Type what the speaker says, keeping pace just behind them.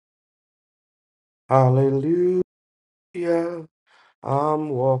Hallelujah. I'm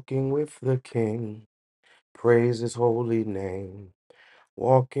walking with the King. Praise his holy name.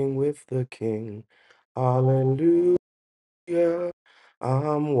 Walking with the King. Hallelujah.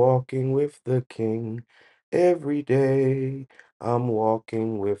 I'm walking with the King. Every day I'm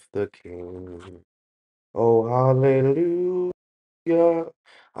walking with the King. Oh, hallelujah.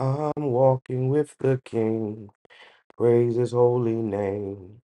 I'm walking with the King. Praise his holy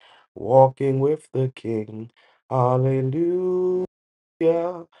name. Walking with the King. Hallelujah.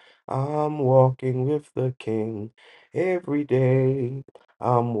 I'm walking with the King. Every day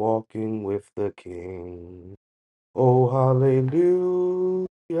I'm walking with the King. Oh, hallelujah.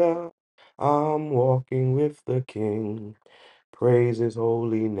 I'm walking with the King. Praise his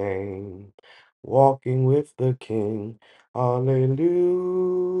holy name. Walking with the King.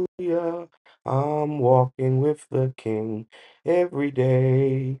 Hallelujah. I'm walking with the King. Every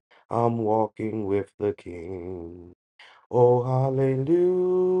day I'm walking with the King. Oh,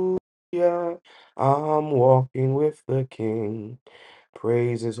 hallelujah. I'm walking with the King.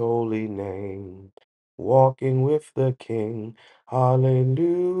 Praise his holy name. Walking with the King.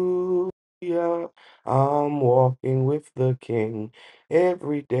 Hallelujah. I'm walking with the King.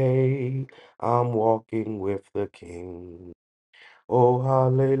 Every day I'm walking with the King. Oh,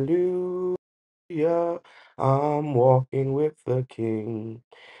 hallelujah. I'm walking with the King.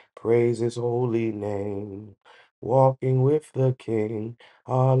 Praise his holy name. Walking with the King.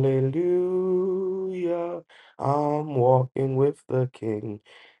 Hallelujah. I'm walking with the King.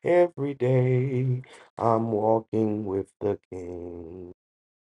 Every day I'm walking with the King.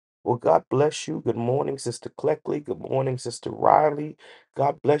 Well, God bless you. Good morning, Sister Cleckley. Good morning, Sister Riley.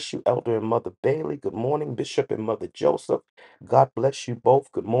 God bless you, Elder and Mother Bailey. Good morning, Bishop and Mother Joseph. God bless you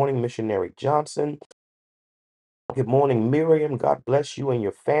both. Good morning, Missionary Johnson. Good morning, Miriam. God bless you and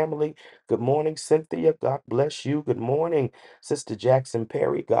your family. Good morning, Cynthia. God bless you. Good morning, Sister Jackson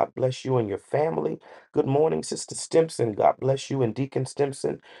Perry. God bless you and your family. Good morning, Sister Stimson. God bless you and Deacon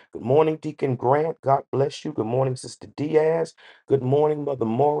Stimson. Good morning, Deacon Grant. God bless you. Good morning, Sister Diaz. Good morning, Mother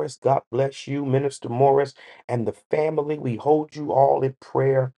Morris. God bless you, Minister Morris, and the family. We hold you all in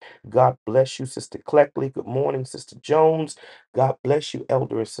prayer. God bless you, Sister Cleckley. Good morning, Sister Jones. God bless you,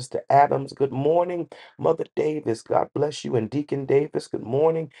 Elder and Sister Adams. Good morning, Mother Davis, God bless you. And Deacon Davis, good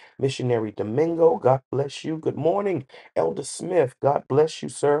morning. Missionary Domingo, God bless you. Good morning, Elder Smith. God bless you,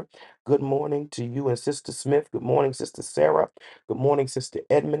 sir. Good morning to you and Sister Smith. Good morning, Sister Sarah. Good morning, Sister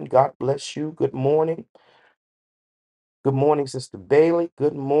Edmund. God bless you. Good morning. Good morning, Sister Bailey.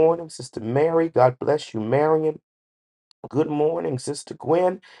 Good morning, Sister Mary. God bless you, Marion. Good morning, Sister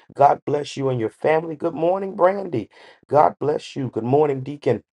Gwen. God bless you and your family. Good morning, Brandy. God bless you. Good morning,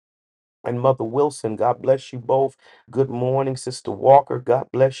 Deacon and Mother Wilson. God bless you both. Good morning, Sister Walker. God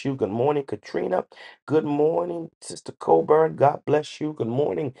bless you. Good morning, Katrina. Good morning, Sister Coburn. God bless you. Good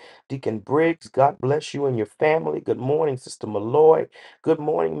morning, Deacon Briggs. God bless you and your family. Good morning, Sister Malloy. Good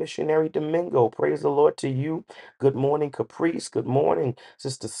morning, Missionary Domingo. Praise the Lord to you. Good morning, Caprice. Good morning,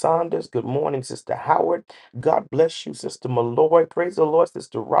 Sister Saunders. Good morning, Sister Howard. God bless you, Sister Malloy. Praise the Lord,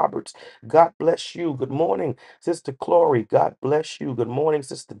 Sister Roberts. God bless you. Good morning, Sister Chloe. God bless you. Good morning,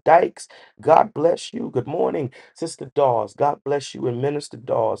 Sister Dykes. God bless you. Good morning, Sister Dawes. God bless you and Minister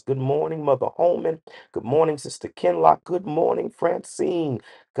Dawes. Good morning, Mother Holman. Good morning, Sister Kinlock. Good morning, Francine.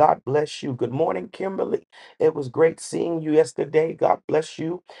 God bless you. Good morning, Kimberly. It was great seeing you yesterday. God bless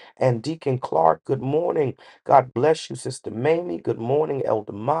you. And Deacon Clark, good morning. God bless you, Sister Mamie. Good morning,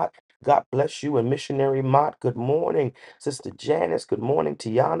 Elder Mott. God bless you and Missionary Mott. Good morning, Sister Janice. Good morning,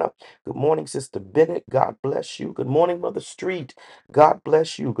 Tiana. Good morning, Sister Bennett. God bless you. Good morning, Mother Street. God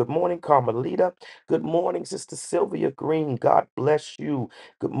bless you. Good morning, Carmelita. Good morning, Sister Sylvia Green. God bless you.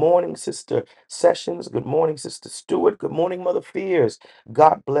 Good morning, Sister Sessions. Good morning, Sister Stewart. Good morning, Mother Fears.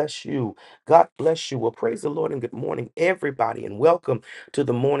 God bless you. God bless you. Well, praise the Lord and good morning, everybody, and welcome to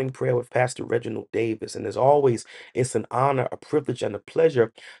the morning prayer with Pastor Reginald Davis. And as always, it's an honor, a privilege, and a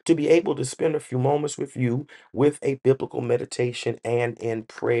pleasure to be able to spend a few moments with you with a biblical meditation and in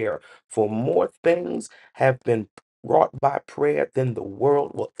prayer. For more things have been wrought by prayer than the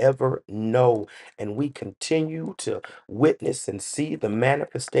world will ever know. And we continue to witness and see the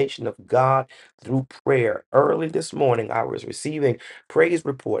manifestation of God through prayer. Early this morning, I was receiving praise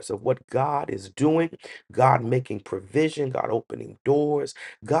reports of what God is doing, God making provision, God opening doors,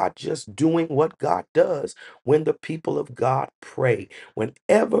 God just doing what God does when the people of God pray.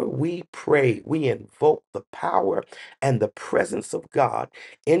 Whenever we pray, we invoke the power and the presence of God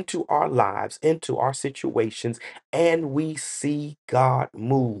into our lives, into our situations, and we see God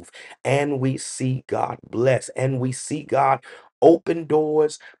move, and we see God bless, and we see God open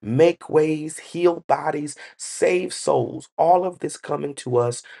doors, make ways, heal bodies, save souls. All of this coming to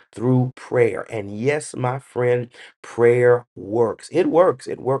us through prayer. And yes, my friend, prayer works. It works.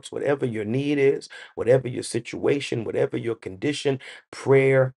 It works. Whatever your need is, whatever your situation, whatever your condition,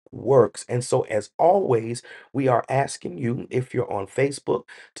 prayer works. And so, as always, we are asking you, if you're on Facebook,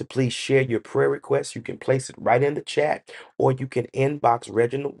 to please share your prayer requests. You can place it right in the chat, or you can inbox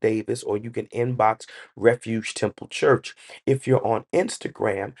Reginald Davis, or you can inbox Refuge Temple Church. If you're on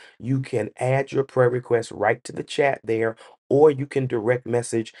Instagram, you can add your prayer request right to the chat there, or you can direct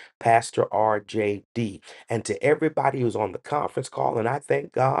message Pastor RJD. And to everybody who's on the conference call, and I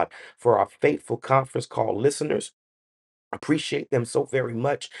thank God for our faithful conference call listeners. Appreciate them so very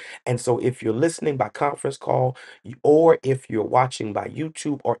much. And so, if you're listening by conference call, or if you're watching by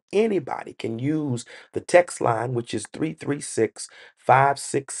YouTube, or anybody can use the text line, which is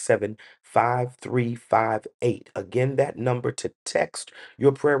 336-567-5358. Again, that number to text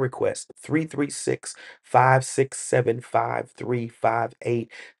your prayer request, 336-567-5358.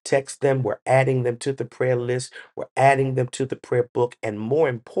 Text them. We're adding them to the prayer list. We're adding them to the prayer book. And more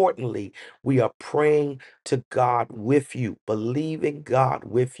importantly, we are praying to God with you, believing God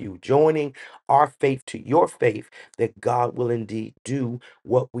with you, joining our faith to your faith, that God will indeed do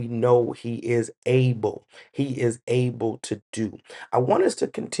what we know He is able. He is able to do. I want us to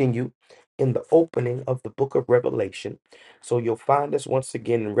continue in the opening of the book of Revelation. So you'll find us once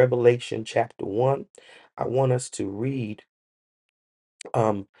again in Revelation chapter 1. I want us to read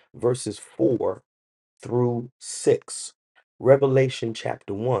verses 4 through 6. Revelation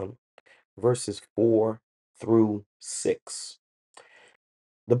chapter 1, verses 4 through 6.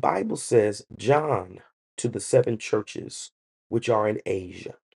 The Bible says, John, to the seven churches which are in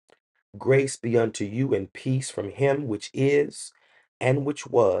Asia, grace be unto you and peace from him which is, and which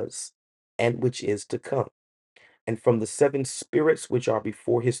was, and which is to come, and from the seven spirits which are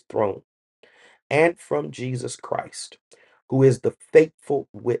before his throne, and from Jesus Christ, who is the faithful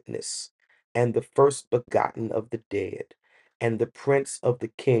witness, and the first begotten of the dead, and the prince of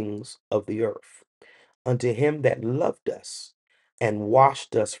the kings of the earth. Unto him that loved us and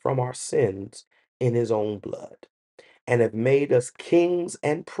washed us from our sins in his own blood, and have made us kings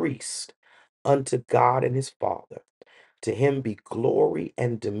and priests unto God and his Father. To him be glory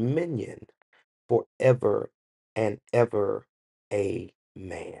and dominion forever and ever.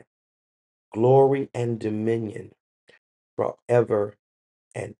 Amen. Glory and dominion forever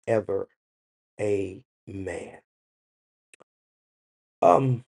and ever. Amen.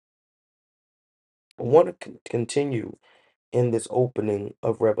 I want to continue in this opening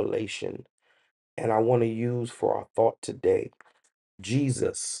of Revelation. And I want to use for our thought today,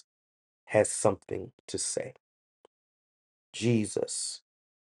 Jesus has something to say. Jesus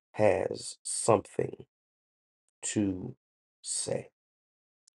has something to say.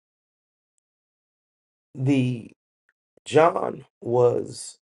 The John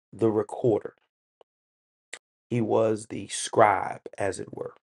was the recorder. He was the scribe, as it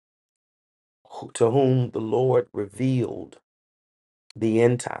were, to whom the Lord revealed the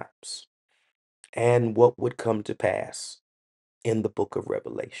end times and what would come to pass in the book of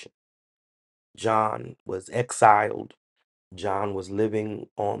Revelation. John was exiled. John was living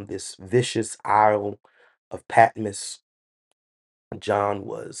on this vicious isle of Patmos. John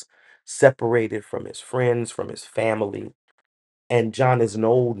was separated from his friends, from his family. And John is an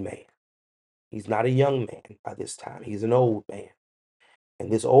old man. He's not a young man by this time. He's an old man. And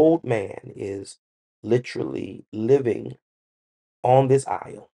this old man is literally living on this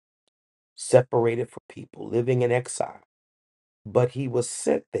isle, separated from people, living in exile. But he was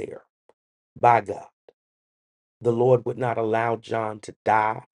sent there by God. The Lord would not allow John to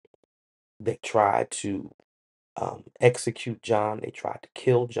die. They tried to execute John. They tried to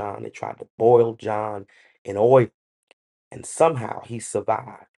kill John. They tried to boil John in oil. And somehow he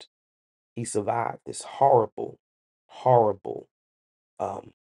survived. He survived this horrible, horrible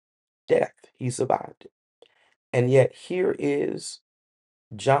death. He survived it. And yet here is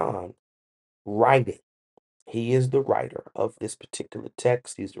John writing. He is the writer of this particular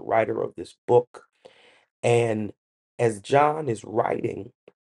text. He's the writer of this book. And as John is writing,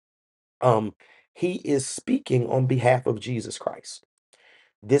 he is speaking on behalf of Jesus Christ.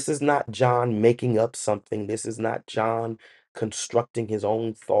 This is not John making up something. This is not John constructing his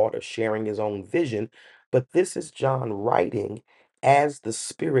own thought or sharing his own vision, but this is John writing as the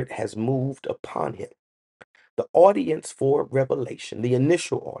Spirit has moved upon him. The audience for Revelation, the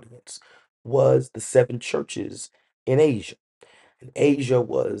initial audience, was the seven churches in Asia. And Asia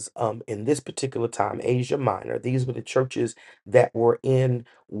was, in this particular time, Asia Minor. These were the churches that were in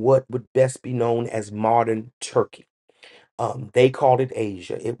what would best be known as modern Turkey. They called it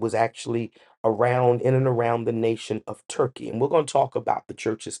Asia. It was actually around in and around the nation of Turkey. And we're going to talk about the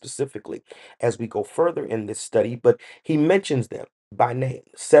churches specifically as we go further in this study, but he mentions them by name,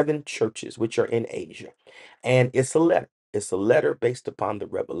 7 churches which are in Asia. And it's a letter. It's a letter based upon the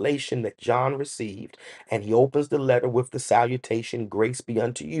revelation that John received. And he opens the letter with the salutation, grace be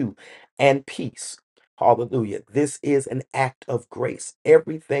unto you and peace. Hallelujah. This is an act of grace.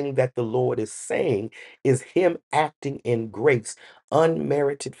 Everything that the Lord is saying is him acting in grace,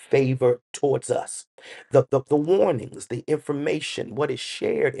 unmerited favor towards us. The warnings, the information, what is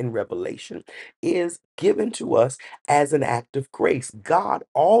shared in Revelation is given to us as an act of grace. God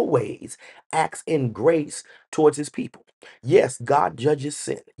always acts in grace towards his people. Yes, God judges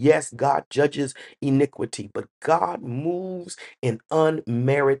sin. Yes, God judges iniquity, but God moves in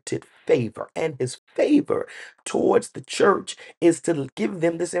unmerited favor. And his favor towards the church is to give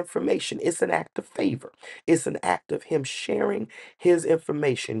them this information. It's an act of favor. It's an act of him sharing his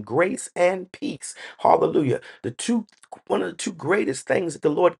information, grace and peace. Hallelujah. One of the two greatest things that the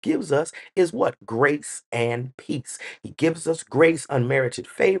Lord gives us is what? Grace and peace. He gives us grace, unmerited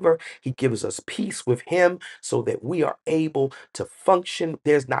favor. He gives us peace with him so that we are able to function.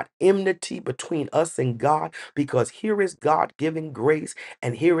 There's not enmity between us and God, because here is God giving grace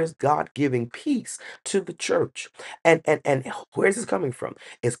and here is God giving peace to the church. And where's this coming from?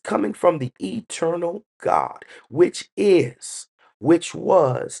 It's coming from the eternal God, which is, which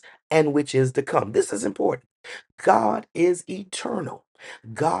was, and which is to come. This is important. God is eternal.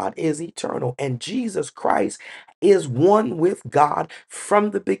 God is eternal. And Jesus Christ is one with God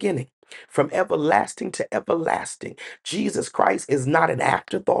from the beginning. From everlasting to everlasting. Jesus Christ is not an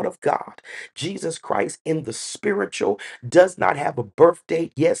afterthought of God. Jesus Christ in the spiritual does not have a birth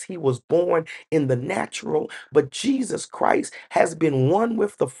date. Yes, he was born in the natural, but Jesus Christ has been one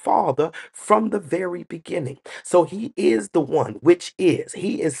with the Father from the very beginning. So he is the one which is.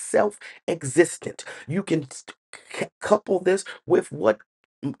 He is self-existent. You can couple this with what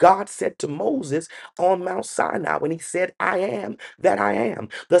God said to Moses on Mount Sinai when he said, I am that I am,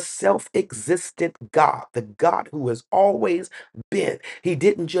 the self existent God, the God who has always been. He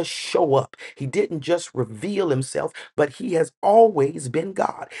didn't just show up, he didn't just reveal himself, but he has always been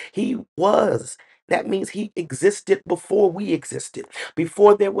God. He was. That means he existed before we existed,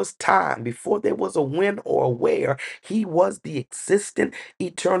 before there was time, before there was a when or a where. He was the existent,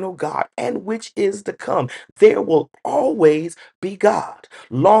 eternal God, and which is to come. There will always be God.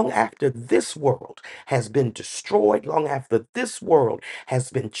 Long after this world has been destroyed, long after this world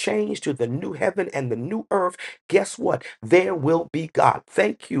has been changed to the new heaven and the new earth, guess what? There will be God.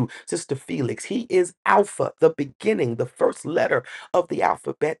 Thank you, Sister Felix. He is Alpha, the beginning, the first letter of the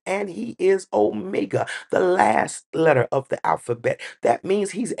alphabet, and he is Omega, the last letter of the alphabet. That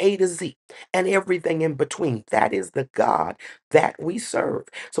means he's A to Z and everything in between. That is the God that we serve.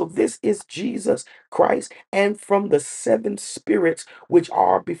 So this is Jesus Christ, and from the 7 spirits which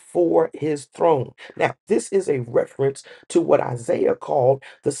are before his throne. Now, this is a reference to what Isaiah called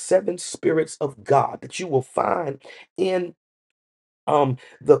the 7 spirits of God that you will find in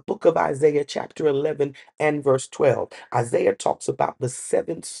the book of Isaiah, chapter 11 and verse 12. Isaiah talks about the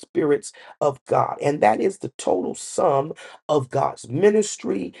 7 spirits of God, and that is the total sum of God's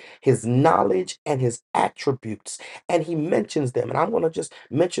ministry, his knowledge, and his attributes. And he mentions them, and I want to just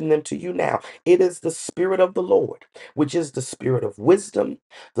mention them to you now. It is the Spirit of the Lord, which is the Spirit of wisdom,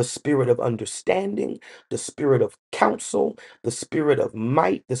 the Spirit of understanding, the Spirit of counsel, the Spirit of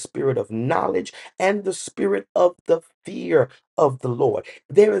might, the Spirit of knowledge, and the Spirit of the fear of the Lord.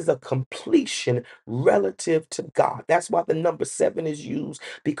 There is a completion relative to God. That's why the number 7 is used,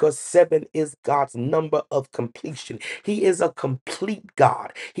 because 7 is God's number of completion. He is a complete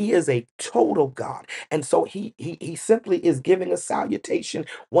God. He is a total God. And so he simply is giving a salutation.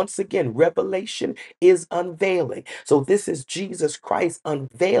 Once again, revelation is unveiling. So this is Jesus Christ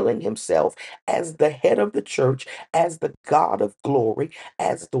unveiling himself as the head of the church, as the God of glory,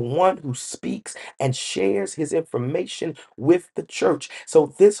 as the one who speaks and shares his information with the church.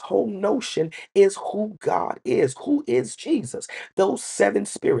 So this whole notion is who God is. Who is Jesus? Those 7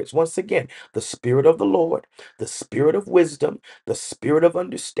 spirits. Once again, the Spirit of the Lord, the Spirit of wisdom, the Spirit of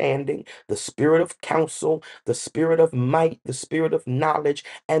understanding, the Spirit of counsel, the Spirit of might, the Spirit of knowledge,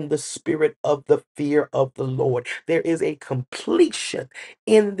 and the Spirit of the fear of the Lord. There is a completion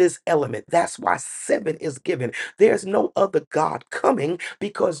in this element. That's why 7 is given. There's no other God coming,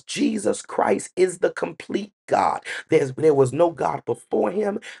 because Jesus Christ is the complete God. There was no God before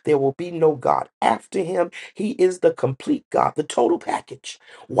him. There will be no God after him. He is the complete God, the total package.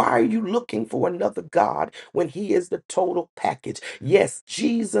 Why are you looking for another God when he is the total package? Yes,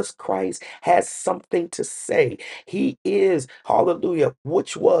 Jesus Christ has something to say. He is, hallelujah,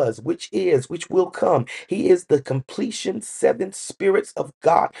 which was, which is, which will come. He is the completion, seven spirits of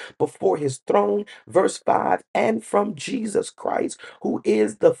God before his throne, verse 5, and from Jesus Christ, who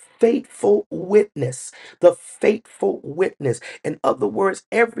is the faithful witness, the faithful witness. In other words,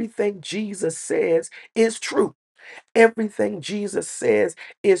 everything Jesus says is true. Everything Jesus says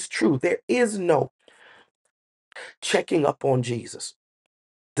is true. There is no checking up on Jesus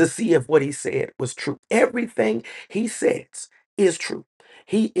to see if what he said was true. Everything he says is true.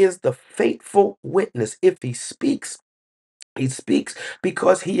 He is the faithful witness. If he speaks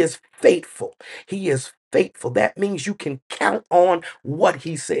because he is faithful. He is faithful. That means you can count on what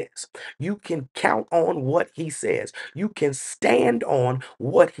he says. You can count on what he says. You can stand on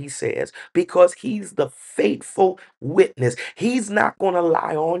what he says because he's the faithful witness. He's not going to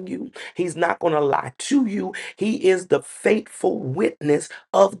lie on you. He's not going to lie to you. He is the faithful witness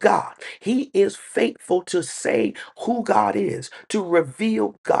of God. He is faithful to say who God is, to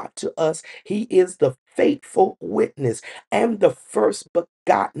reveal God to us. He is the faithful witness and the first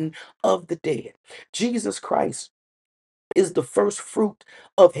begotten of the dead. Jesus Christ is the first fruit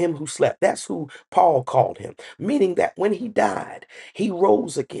of him who slept. That's who Paul called him, meaning that when he died, he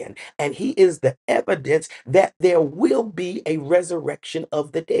rose again, and he is the evidence that there will be a resurrection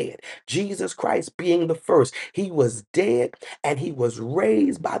of the dead. Jesus Christ being the first, he was dead and he was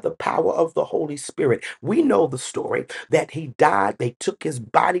raised by the power of the Holy Spirit. We know the story that he died, they took his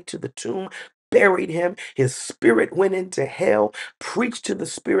body to the tomb, buried him, his spirit went into hell, preached to the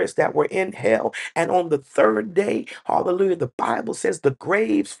spirits that were in hell, and on the third day, hallelujah, the Bible says the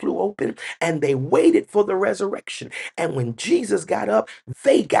graves flew open and they waited for the resurrection. And when Jesus got up,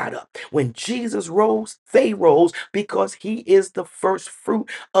 they got up. When Jesus rose, they rose because he is the first fruit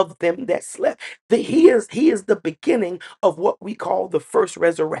of them that slept. He is the beginning of what we call the first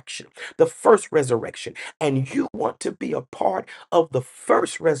resurrection. The first resurrection. And you want to be a part of the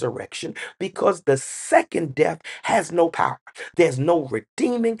first resurrection because the second death has no power. There's no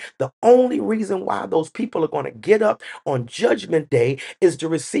redeeming. The only reason why those people are going to get up on judgment day is to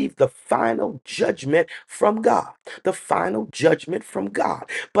receive the final judgment from God. The final judgment from God.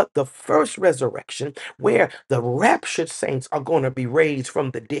 But the first resurrection, where the raptured saints are going to be raised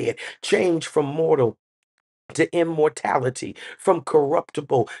from the dead, changed from mortal to immortality, from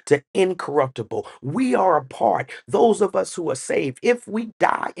corruptible to incorruptible. We are a part, those of us who are saved, if we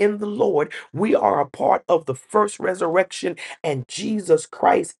die in the Lord, we are a part of the first resurrection, and Jesus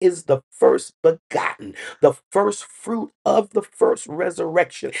Christ is the first begotten, the first fruit of the first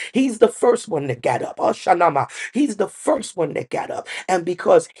resurrection. He's the first one that got up. Oh, Shanama. He's the first one that got up. And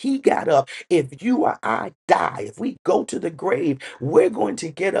because he got up, if you or I die, if we go to the grave, we're going to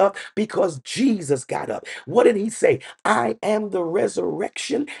get up because Jesus got up. What did he say? I am the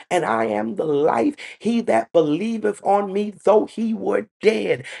resurrection and I am the life. He that believeth on me, though he were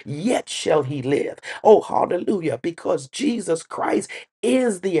dead, yet shall he live. Oh, hallelujah. Because Jesus Christ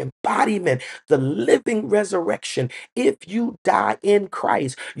is the embodiment, the living resurrection. If you die in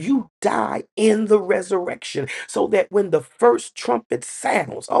Christ, you die in the resurrection, so that when the first trumpet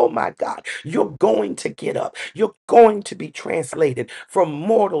sounds, oh my God, you're going to get up. You're going to be translated from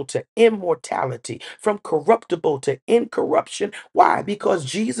mortal to immortality, from corruptible to incorruption. Why? Because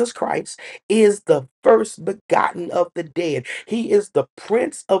Jesus Christ is the first begotten of the dead. He is the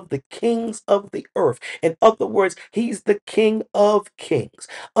prince of the kings of the earth. In other words, he's the king of kings.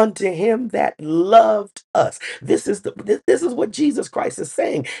 Unto him that loved us. This is what Jesus Christ is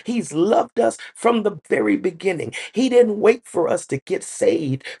saying. He's loved us from the very beginning. He didn't wait for us to get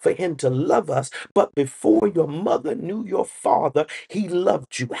saved for him to love us, but before your mother knew your father, he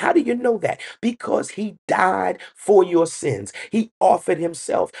loved you. How do you know that? Because he died for your sins. He offered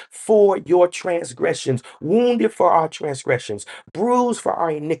himself for your transgressions, wounded for our transgressions, bruised for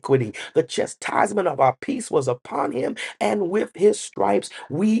our iniquity. The chastisement of our peace was upon him, and with his stripes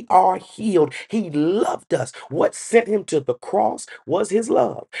we are healed. He loved us. What sent him to the cross was his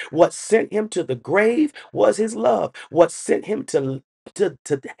love. What sent him to the grave was his love. What sent him to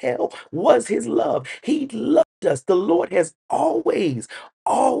hell was his love. He loved us. The Lord has always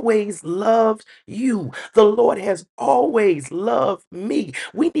loved you. The Lord has always loved me.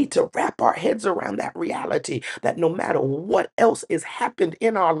 We need to wrap our heads around that reality that no matter what else has happened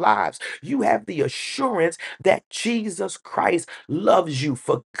in our lives, you have the assurance that Jesus Christ loves you.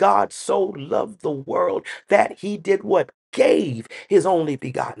 For God so loved the world that he did what? gave his only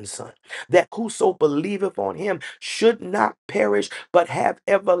begotten Son, that whoso believeth on him should not perish, but have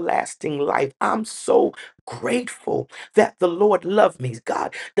everlasting life. I'm so grateful that the Lord loved me.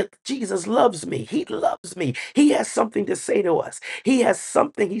 God, that Jesus loves me. He loves me. He has something to say to us. He has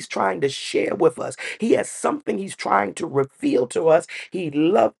something he's trying to share with us. He has something he's trying to reveal to us. He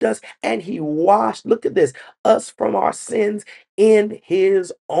loved us and he washed, look at this, us from our sins in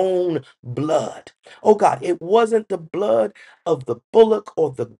his own blood. Oh God, it wasn't the blood of the bullock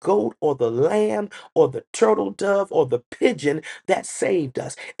or the goat or the lamb or the turtle dove or the pigeon that saved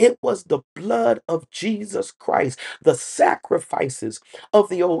us. It was the blood of Jesus Christ, the sacrifices of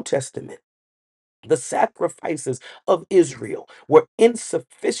the Old Testament. The sacrifices of Israel were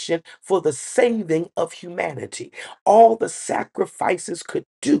insufficient for the saving of humanity. All the sacrifices could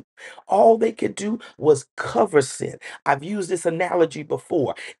do, all they could do was cover sin. I've used this analogy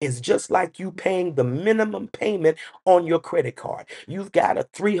before. It's just like you paying the minimum payment on your credit card. You've got a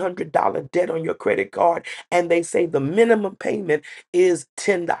 $300 debt on your credit card, and they say the minimum payment is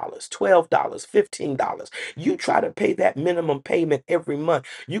 $10, $12, $15. You try to pay that minimum payment every month,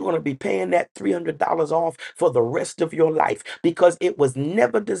 you're going to be paying that $300 off for the rest of your life, because it was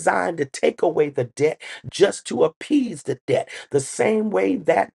never designed to take away the debt, just to appease the debt. The same way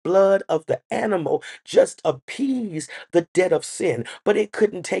that blood of the animal just appeased the debt of sin, but it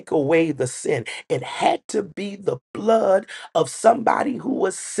couldn't take away the sin. It had to be the blood of somebody who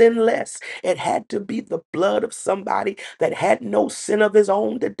was sinless. It had to be the blood of somebody that had no sin of his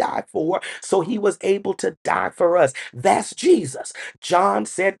own to die for, so he was able to die for us. That's Jesus. John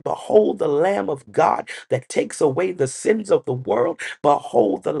said, "Behold the Lamb of God that takes away the sins of the world.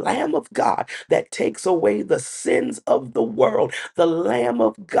 Behold the Lamb of God that takes away the sins of the world." The Lamb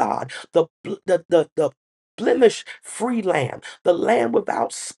of God, the blemish free lamb, the lamb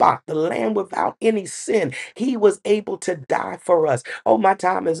without spot, the lamb without any sin. He was able to die for us. Oh, my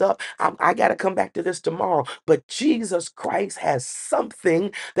time is up. I got to come back to this tomorrow. But Jesus Christ has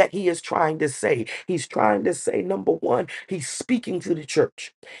something that he is trying to say. He's trying to say, number one, he's speaking to the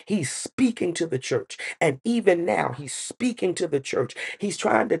church. He's speaking to the church. And even now, he's speaking to the church. He's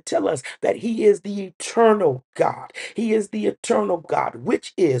trying to tell us that he is the eternal God. He is the eternal God,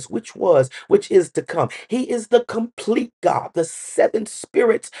 which is, which was, which is to come. He is the complete God, the seven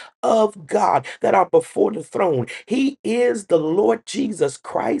spirits of God that are before the throne. He is the Lord Jesus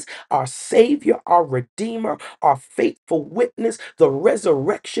Christ, our Savior, our Redeemer, our faithful witness, the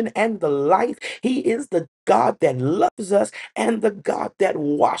resurrection and the life. He is the God that loves us and the God that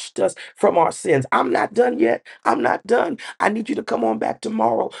washed us from our sins. I'm not done yet. I'm not done. I need you to come on back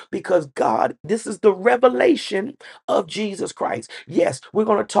tomorrow, because God, this is the revelation of Jesus Christ. Yes, we're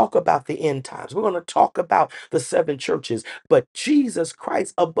going to talk about the end times. We're going to talk about the seven churches, but Jesus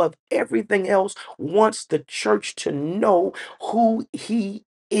Christ, above everything else, wants the church to know who he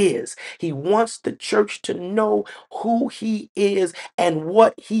is. He wants the church to know who he is and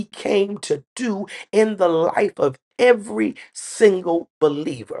what he came to do in the life of every single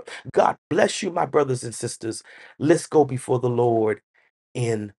believer. God bless you, my brothers and sisters. Let's go before the Lord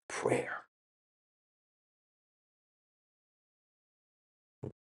in prayer.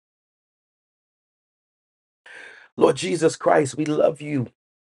 Lord Jesus Christ, we love you.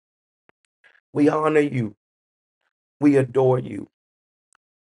 We honor you. We adore you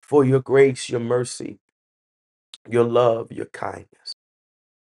for your grace, your mercy, your love, your kindness.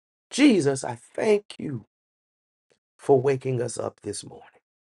 Jesus, I thank you for waking us up this morning.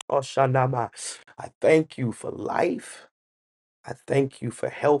 Oh, Shanama, I thank you for life. I thank you for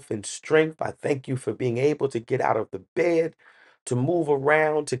health and strength. I thank you for being able to get out of the bed, to move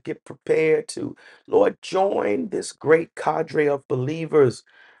around, to get prepared, to, Lord, join this great cadre of believers,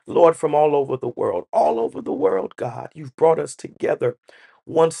 Lord, from all over the world. All over the world, God, you've brought us together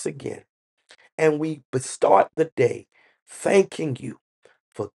once again. And we start the day thanking you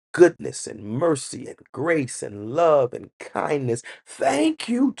for goodness and mercy and grace and love and kindness. Thank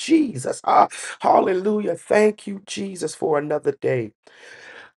you, Jesus. Hallelujah. Thank you, Jesus, for another day.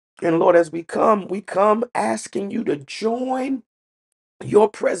 And Lord, as we come asking you to join your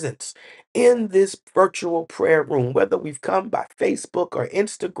presence in this virtual prayer room, whether we've come by Facebook or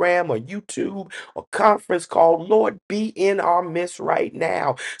Instagram or YouTube or conference call. Lord, be in our midst right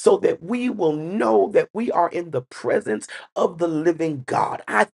now, so that we will know that we are in the presence of the living God.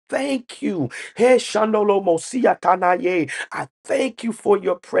 I thank you. He shandolo mosia tanaye. I thank you for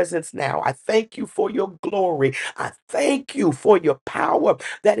your presence now. I thank you for your glory. I thank you for your power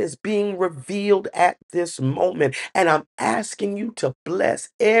that is being revealed at this moment. And I'm asking you to bless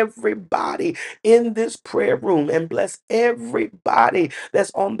everybody in this prayer room and bless everybody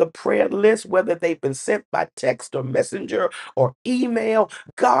that's on the prayer list, whether they've been sent by text or messenger or email.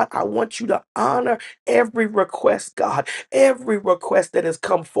 God, I want you to honor every request, God, every request that has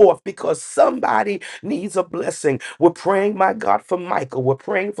come forth because somebody needs a blessing. We're praying, my God, for Michael. We're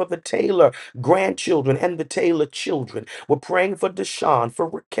praying for the Taylor grandchildren and the Taylor children. We're praying for Deshaun, for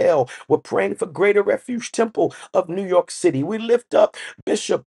Raquel. We're praying for Greater Refuge Temple of New York City. We lift up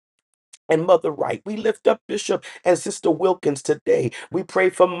Bishop and Mother Wright. We lift up Bishop and Sister Wilkins today. We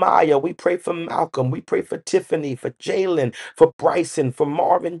pray for Maya. We pray for Malcolm. We pray for Tiffany, for Jalen, for Bryson, for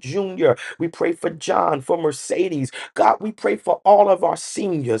Marvin Jr. We pray for John, for Mercedes. God, we pray for all of our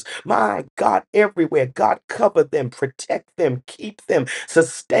seniors. My God, everywhere. God, cover them, protect them, keep them,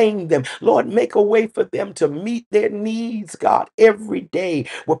 sustain them. Lord, make a way for them to meet their needs, God, every day.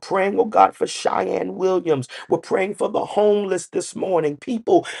 We're praying, oh God, for Cheyenne Williams. We're praying for the homeless this morning,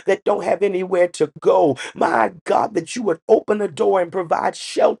 people that don't have anywhere to go. My God, that you would open a door and provide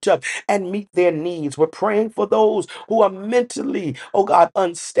shelter and meet their needs. We're praying for those who are mentally, oh God,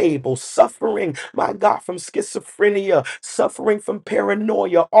 unstable, suffering, my God, from schizophrenia, suffering from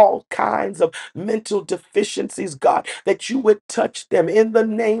paranoia, all kinds of mental deficiencies, God, that you would touch them in the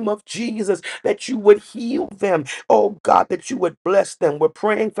name of Jesus, that you would heal them, oh God, that you would bless them. We're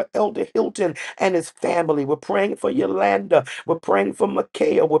praying for Elder Hilton and his family. We're praying for Yolanda. We're praying for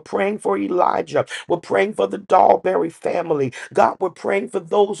Micaiah. We're praying for Elijah. We're praying for the Dahlberry family. God, we're praying for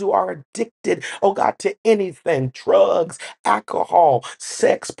those who are addicted, oh God, to anything, drugs, alcohol,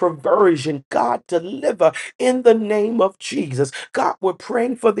 sex, perversion. God, deliver in the name of Jesus. God, we're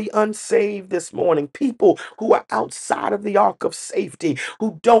praying for the unsaved this morning, people who are outside of the ark of safety,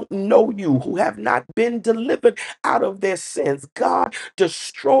 who don't know you, who have not been delivered out of their sins. God,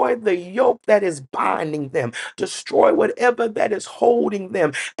 destroy the yoke that is binding them, destroy whatever that is holding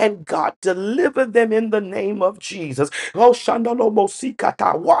them, and God, deliver them in the name of Jesus. Oh,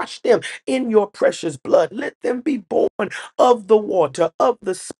 Shandalomosikata, wash them in your precious blood. Let them be born of the water, of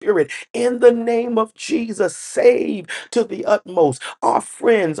the Spirit, in the name of Jesus. Save to the utmost our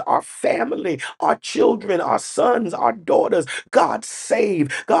friends, our family, our children, our sons, our daughters. God,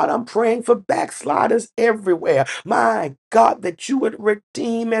 save. God, I'm praying for backsliders everywhere. My God, that you would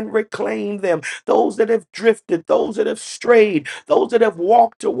redeem and reclaim them. Those that have drifted, those that have strayed, those that have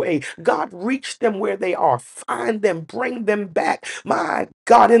walked away. God, reach them where they are. Find them, bring them back. My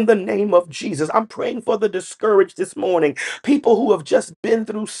God, in the name of Jesus, I'm praying for the discouraged this morning. People who have just been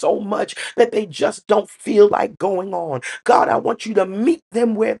through so much that they just don't feel like going on. God, I want you to meet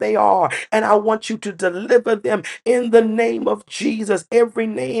them where they are, and I want you to deliver them in the name of Jesus. Every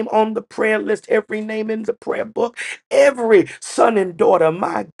name on the prayer list, every name in the prayer book, every son and daughter,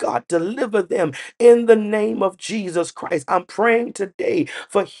 my God, deliver them in the name of Jesus Christ. I'm praying today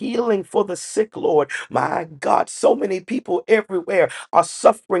for healing for the sick, Lord. My God, so many people everywhere are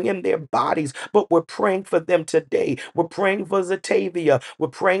suffering in their bodies, but we're praying for them today. We're praying for Zatavia. We're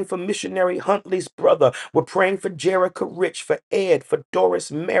praying for missionary Huntley's brother. We're praying for Jericho Rich, for Ed, for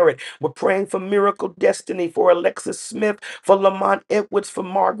Doris Merritt. We're praying for Miracle Destiny, for Alexis Smith, for Lamont Edwards, for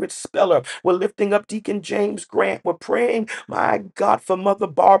Margaret Speller. We're lifting up Deacon James Grant. We're praying, my God, for Mother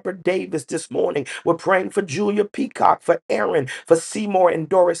Barbara Davis this morning. We're praying for Julia Peacock, for Aaron, for Seymour and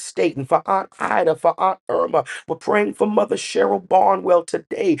Doris Staten, for Aunt Ida, for Aunt Irma. We're praying for Mother Cheryl Barnwell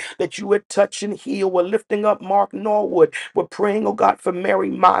today, that you would touch and heal. We're lifting up Mark Norwood. We're praying, oh God, for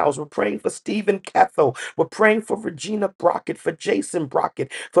Mary Miles. We're praying for Stephen Cathell. We're praying for Regina Brockett, for Jason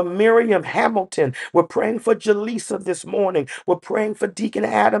Brockett, for Miriam Hamilton. We're praying for Jaleesa this morning. We're praying for Deacon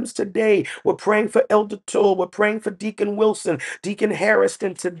Adams today. We're praying for Elder Toole. We're praying for Deacon Wilson, Deacon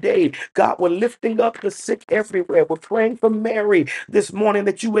Harrison today. God, we're lifting up the sick everywhere. We're praying for Mary this morning,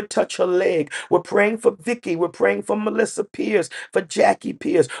 that you would touch her leg. We're praying for Vicky. We're praying for Melissa Pierce, for Jackie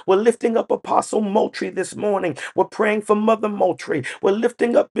Pierce. We're lifting up Apostle Moultrie this morning. We're praying for Mother Moultrie. We're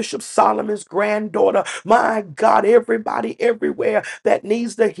lifting up Bishop Solomon's granddaughter. My God, everybody everywhere that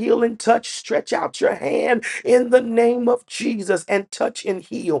needs the healing touch, stretch out your hand in the name of Jesus and touch and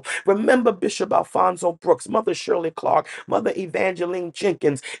heal. Remember Bishop Alfonso Brooks, Mother Shirley Clark, Mother Evangeline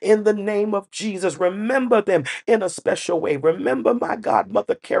Jenkins, in the name of Jesus. Remember them in a special way. Remember, my God,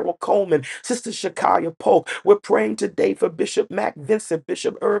 Mother Carol Coleman, Sister Shakaya Polk. We're praying today for Bishop Mac Vincent,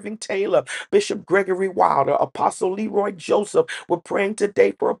 Bishop Irving Taylor, Bishop Gregory Wilder, Apostle Leroy Joseph. We're praying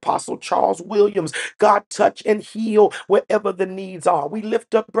today for Apostle Charles Williams. God, touch and heal wherever the needs are. We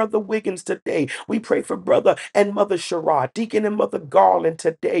lift up Brother Wiggins today. We pray for Brother and Mother Sherrod, Deacon and Mother Garland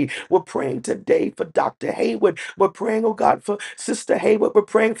today. We're praying today for Dr. Hayward. We're praying, oh God, for Sister Hayward. We're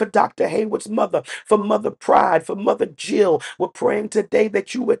praying for Dr. Hayward's mother, for Mother Pride, for Mother Jill. We're praying today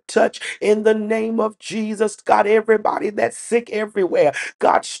that you would touch in the name of Jesus. God, everybody that's sick everywhere.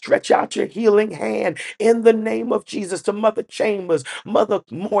 God, stretch out your healing hand in the name of Jesus to Mother Chambers, Mother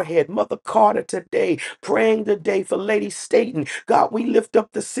Moorhead, Mother Carter today. Praying today for Lady Staten. God, we lift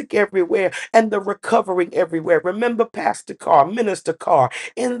up the sick everywhere and the recovering everywhere. Remember Pastor Carr, Minister Carr,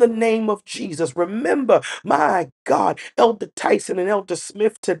 in the name of Jesus. Remember, my God, Elder Tyson and Elder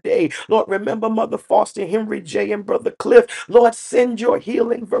Smith today. Lord, remember Mother Foster, Henry J. and Brother Cliff. Lord, send your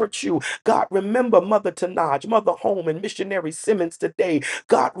healing virtue. God, remember Mother Tanaj, Mother Holman, Missionary Simmons today.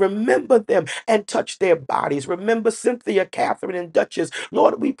 God, remember them and touch their bodies. Remember Cynthia, Catherine, and Duchess.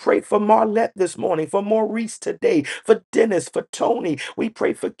 Lord, we pray for Marlette this morning, for Maurice today, for Dennis, for Tony. We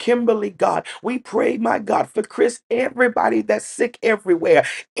pray for Kimberly, God. We pray, my God, for Chris, everybody that's sick everywhere.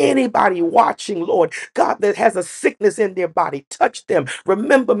 Anybody watching, Lord, God, that has a sickness in their body, touch them.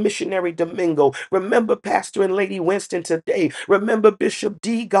 Remember Missionary Domingo. Remember Pastor and Lady Winston today. Remember Bishop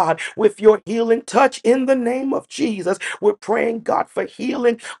D, God, with your healing touch in the name of Jesus. We're praying, God, for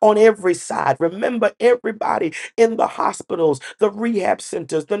healing on every side. Remember everybody in the hospitals, the rehab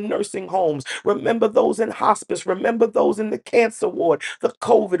centers, the nursing homes. Remember those in hospice. Remember those in the cancer ward, the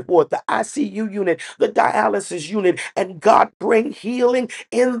COVID ward, the ICU unit, the dialysis unit. And God, bring healing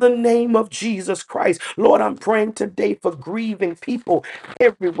in the name of Jesus Christ. Lord, I'm praying today for grieving people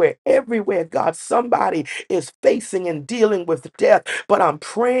everywhere, everywhere. God, somebody is facing and dealing with death, but I'm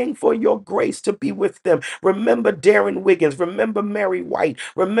praying for your grace to be with them. Remember Darren Wiggins. Remember Mary White.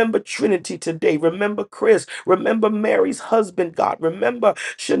 Remember Trinity today. Remember Chris. Remember Mary's husband, God. Remember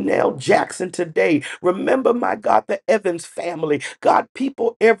Chanel Jackson today. Remember, my God, the Evans family. God,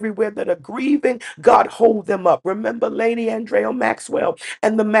 people everywhere that are grieving, God, hold them up. Remember Lady Andrea Maxwell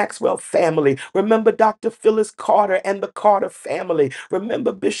and the Maxwell family. Remember Dr. Phyllis Carter and the Carter family.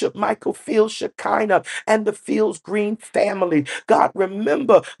 Remember Bishop Michael Fields Shekinah and the Fields Green family. God,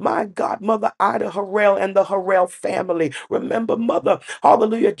 remember, my God, Mother Ida Harrell and the Harrell family. Remember Mother,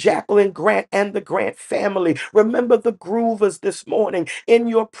 hallelujah, Jacqueline Grant and the Grant family. Remember the Groovers this morning in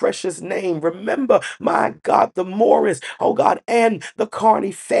your precious name. Remember, my God, the Morris, oh God, and the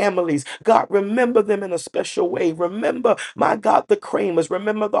Carney families. God, remember them in a special way. Remember, my God, the Kramers.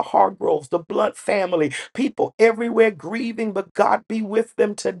 Remember the Hargroves, the Blunt family. People everywhere grieving, but God, be with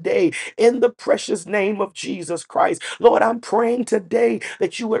them today in the precious name of Jesus Christ. Lord, I'm praying today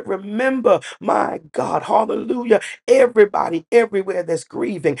that you would remember, my God, hallelujah, everybody everywhere that's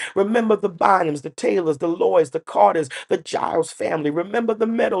grieving. Remember the Bynums, the Taylors, the Lloyds, the Carters, the Giles family. Remember the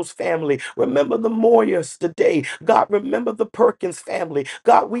Meadows family. Remember the Moyers today. God, remember the Perkins family.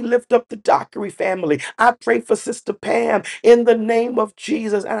 God, we lift up the Dockery family. I pray for Sister Pam in the name of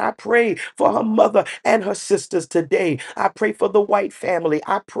Jesus, and I pray for her mother and her sisters today. I pray for the White family.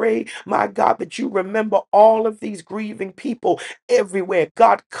 I pray, my God, that you remember all of these grieving people everywhere.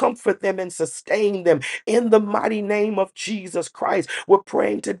 God, comfort them and sustain them in the mighty name of Jesus Christ. We're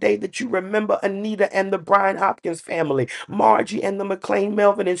praying today that you remember Anita and the Brian Hopkins family, Margie and the McLean,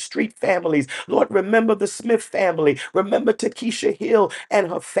 Melvin, and Street families. Lord, remember the Smith family. Remember Takesha Hill and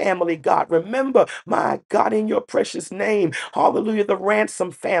her family, God. Remember, my God, in your precious name, hallelujah, the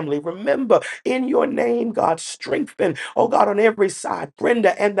Ransom family. Remember, in your name, God, strengthen, oh God, on every side,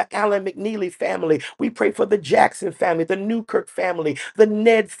 Brenda and the Allen McNeely family. We pray for the Jackson family, the Newkirk family, the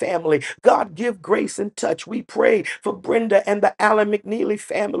Ned family. God, give grace and touch. We pray for Brenda and the Allen McNeely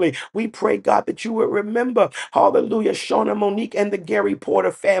family. We pray, God, that you would remember, hallelujah, Shauna Monique and the Gary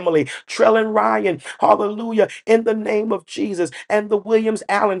Porter family, Trellin Ryan, hallelujah, in the name of Jesus, and the Williams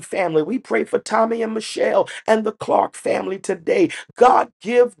Allen family. We pray for Tommy and Michelle and the Clark family today. God,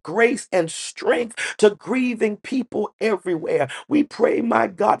 give grace and strength to grieving people everywhere. We pray, my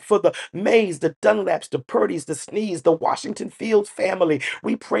God, for the Mays, the Dunlaps, the Purdy's, the Sneeze, the Washington Fields family.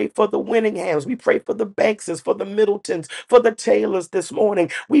 We pray for the Winninghams. We pray for the Bankses, for the Middletons, for the Taylors this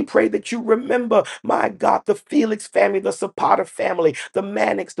morning. We pray that you remember, my God, the Felix family, the Zapata family, the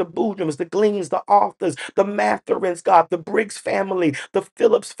Mannix, the Boojums, the Gleans, the Arthurs, the Matherins, God, the Briggs family, the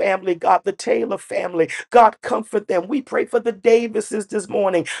Phillips family, God, the Taylor family. God, comfort them. We pray for the Davises this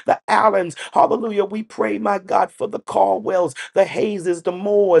morning, the Allens. Hallelujah. We pray, my God, for the Caldwells, the Hayeses, the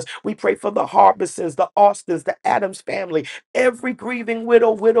Moores. We pray for the Harbisons, the Austins, the Adams family, every grieving widow,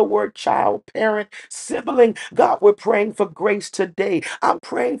 widower, child, parent, sibling. God, we're praying for grace today. I'm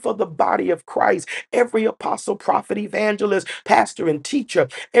praying for the body of Christ, every apostle, prophet, evangelist, pastor, and teacher,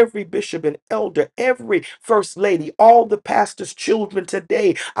 every bishop and elder, every first lady, all the pastors' children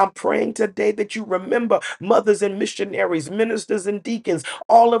today. I'm praying today that you remember mothers and missionaries, ministers and deacons,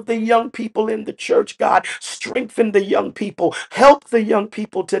 all of the young people in the church. God, strengthen the young people, help the young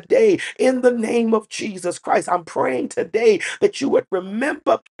people today in the name of Jesus Christ. I'm praying today that you would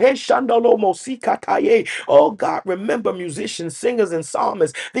remember. Oh God, remember musicians, singers, and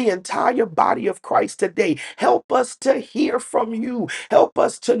psalmists, the entire body of Christ today. Help us to hear from you. Help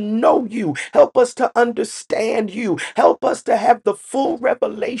us to know you. Help us to understand you. Help us to have the full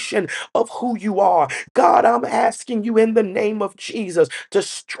revelation of who you are. God, I'm asking you in the name of Jesus to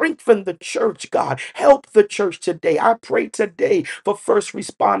strengthen the church, God. Help the church today. I pray today for first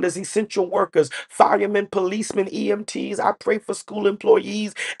responders, essential workers, firemen, policemen, EMTs. I pray for school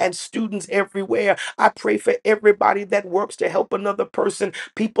employees and students everywhere. I pray for everybody that works to help another person,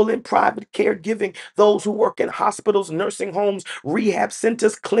 people in private caregiving, those who work in hospitals, nursing homes, rehab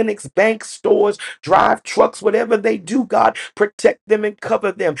centers, clinics, banks, stores, drive trucks, whatever they do, God, protect them and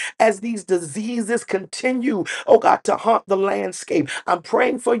cover them as these diseases continue, oh God, to haunt the landscape. I'm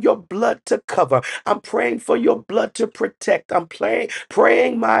praying for your blood to cover. I'm praying for your blood to protect. I'm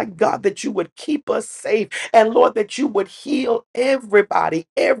praying, my God, that you would keep us safe. And Lord, that you would heal everybody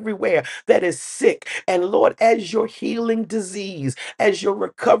everywhere that is sick. And Lord, as you're healing disease, as you're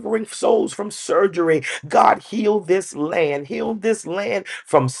recovering souls from surgery, God, heal this land. Heal this land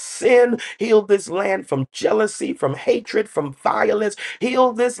from sin. Heal this land from jealousy, from hatred, from violence.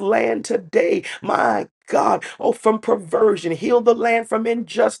 Heal this land today, my God, oh, from perversion. Heal the land from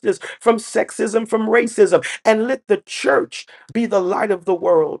injustice, from sexism, from racism. And let the church be the light of the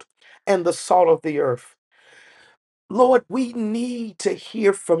world and the salt of the earth. Lord, we need to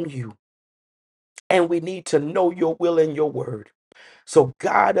hear from you and we need to know your will and your word. So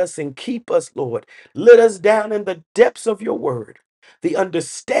guide us and keep us, Lord. Let us down in the depths of your word, the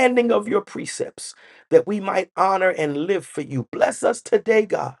understanding of your precepts, that we might honor and live for you. Bless us today,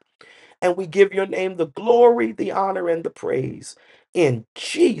 God. And we give your name the glory, the honor, and the praise. In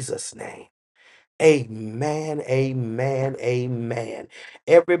Jesus' name. Amen, amen, amen.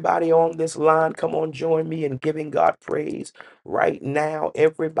 Everybody on this line, come on, join me in giving God praise right now.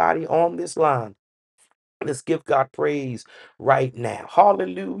 Everybody on this line, let's give God praise right now.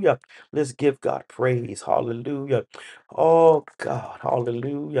 Hallelujah. Let's give God praise. Hallelujah. Oh, God.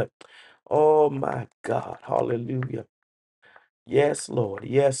 Hallelujah. Oh, my God. Hallelujah. Yes, Lord.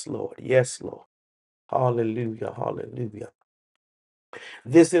 Yes, Lord. Yes, Lord. Hallelujah. Hallelujah.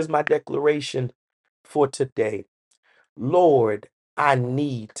 This is my declaration for today. Lord, I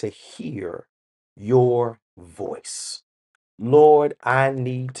need to hear your voice. Lord, I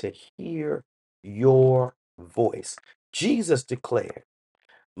need to hear your voice. Jesus declared,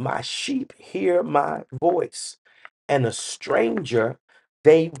 my sheep hear my voice, and a stranger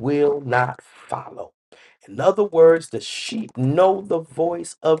they will not follow. In other words, the sheep know the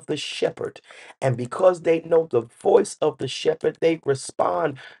voice of the shepherd. And because they know the voice of the shepherd, they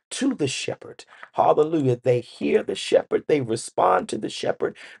respond to the shepherd. Hallelujah. They hear the shepherd, they respond to the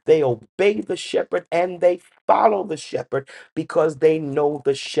shepherd, they obey the shepherd, and they follow the shepherd because they know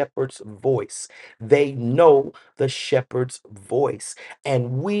the shepherd's voice. They know the shepherd's voice.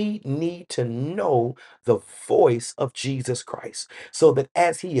 And we need to know the voice of Jesus Christ so that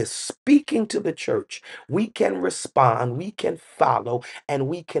as he is speaking to the church, we can respond, we can follow, and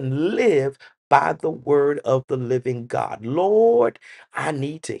we can live by the word of the living God. Lord, I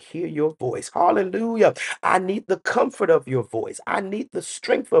need to hear your voice. Hallelujah. I need the comfort of your voice. I need the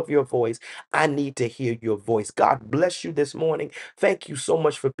strength of your voice. I need to hear your voice. God bless you this morning. Thank you so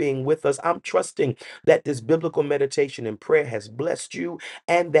much for being with us. I'm trusting that this biblical meditation and prayer has blessed you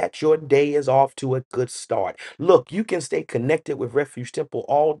and that your day is off to a good start. Look, you can stay connected with Refuge Temple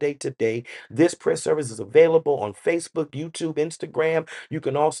all day today. This prayer service is available on Facebook, YouTube, Instagram. You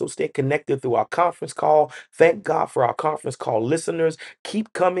can also stay connected through our conference call. Thank God for our conference call listeners.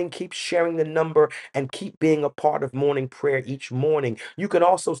 Keep coming, keep sharing the number, and keep being a part of morning prayer each morning. You can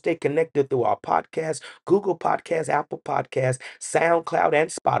also stay connected through our podcast, Google Podcasts, Apple Podcasts, SoundCloud, and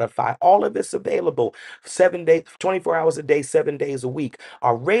Spotify. All of this available 7 days, 24 hours a day, 7 days a week.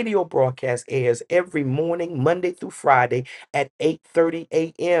 Our radio broadcast airs every morning, Monday through Friday at 8:30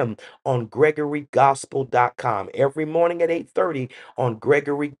 a.m. on gregorygospel.com. Every morning at 8:30 on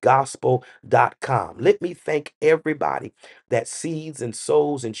gregorygospel.com. com. Let me thank everybody that seeds and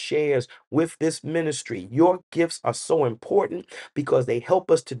sows and shares with this ministry. Your gifts are so important because they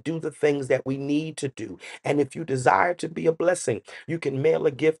help us to do the things that we need to do. And if you desire to be a blessing, you can mail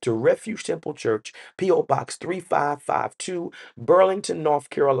a gift to Refuge Temple Church, P.O. Box 3552, Burlington, North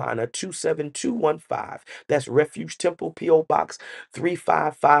Carolina 27215. That's Refuge Temple, P.O. Box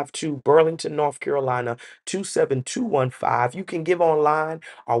 3552, Burlington, North Carolina 27215. You can give online.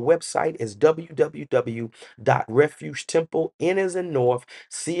 Our website is www.refugetemple, N as in North,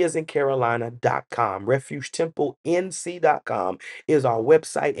 C as in Carolina.com. RefugeTempleNC.com is our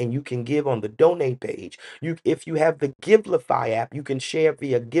website, and you can give on the donate page. If you have the Givelify app, you can share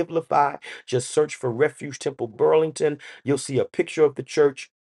via Givelify. Just search for Refuge Temple Burlington. You'll see a picture of the church,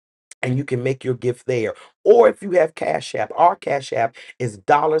 and you can make your gift there. Or if you have Cash App, our Cash App is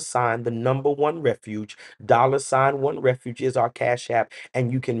 $ the number one refuge. $one refuge is our Cash App,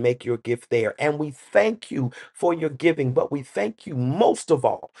 and you can make your gift there. And we thank you for your giving, but we thank you most of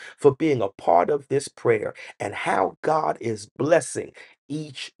all for being a part of this prayer and how God is blessing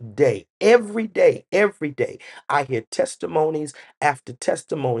each day. Every day, every day, I hear testimonies after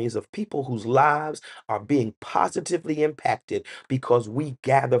testimonies of people whose lives are being positively impacted because we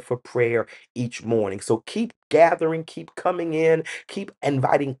gather for prayer each morning. So keep gathering, keep coming in, keep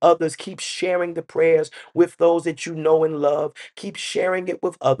inviting others, keep sharing the prayers with those that you know and love. Keep sharing it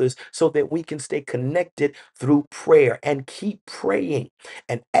with others so that we can stay connected through prayer, and keep praying.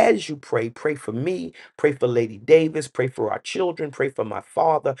 And as you pray, pray for me, pray for Lady Davis, pray for our children, pray for my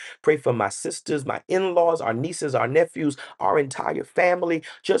father, pray for my sisters, my in-laws, our nieces, our nephews, our entire family.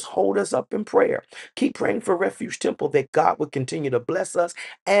 Just hold us up in prayer. Keep praying for Refuge Temple that God would continue to bless us,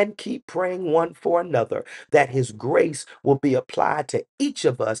 and keep praying one for another that his grace will be applied to each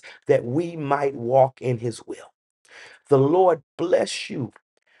of us that we might walk in his will. The Lord bless you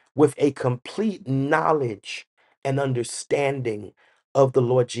with a complete knowledge and understanding of the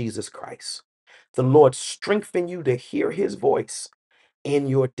Lord Jesus Christ. The Lord strengthen you to hear his voice in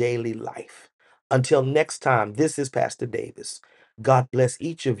your daily life. Until next time, this is Pastor Davis. God bless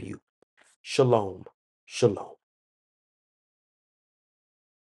each of you. Shalom. Shalom.